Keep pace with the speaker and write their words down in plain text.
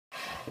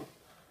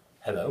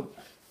Hello,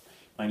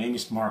 my name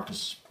is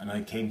Marcus and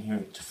I came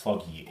here to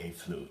flog ye a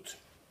flute.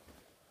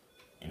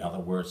 In other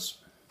words,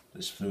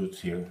 this flute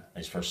here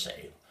is for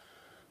sale.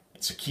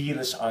 It's a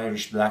keyless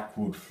Irish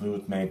blackwood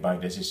flute made by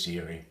Desi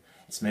Seery.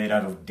 It's made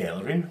out of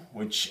Delrin,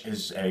 which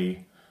is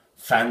a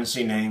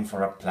fancy name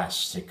for a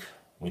plastic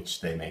which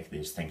they make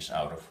these things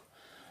out of.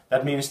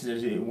 That means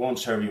that it won't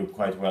serve you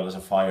quite well as a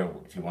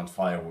firewood. If you want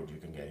firewood, you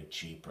can get it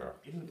cheaper.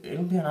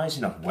 It'll be a nice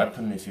enough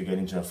weapon if you get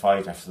into a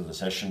fight after the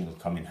session. It'll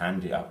come in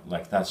handy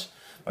like that.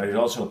 But it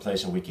also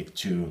plays a wicked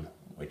tune,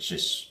 which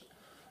is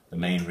the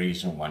main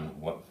reason one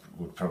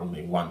would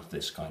probably want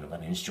this kind of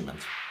an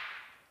instrument.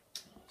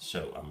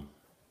 So,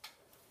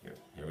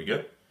 here we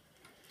go.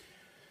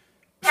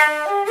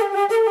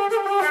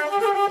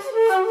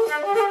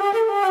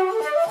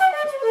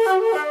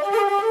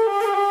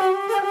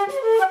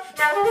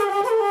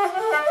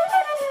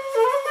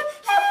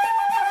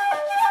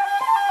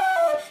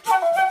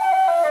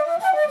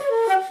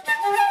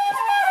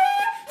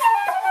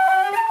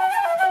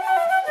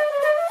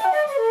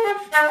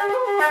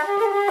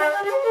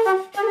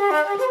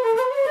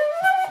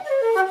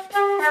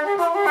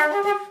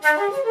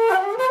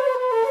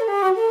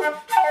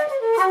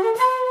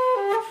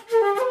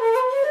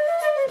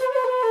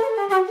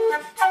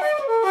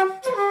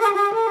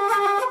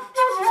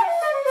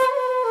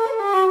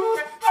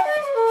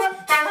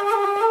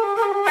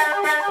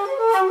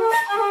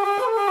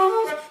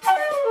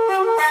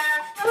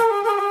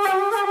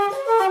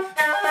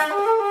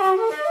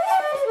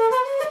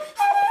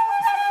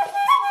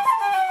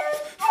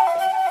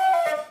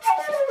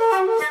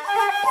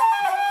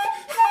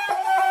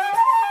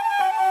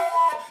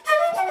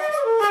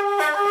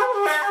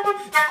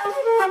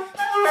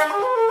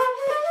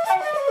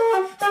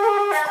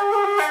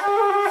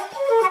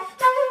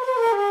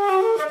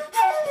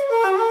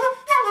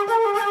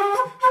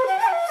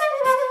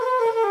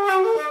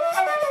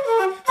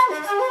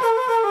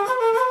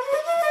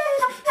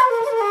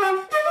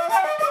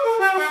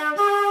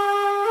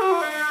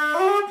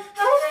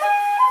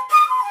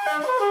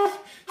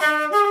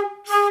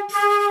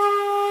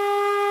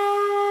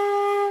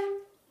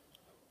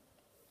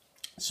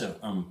 So,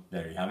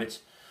 there you have it.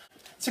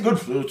 It's a good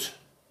flute,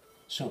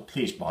 so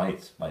please buy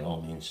it by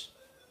all means.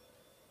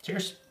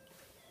 Cheers!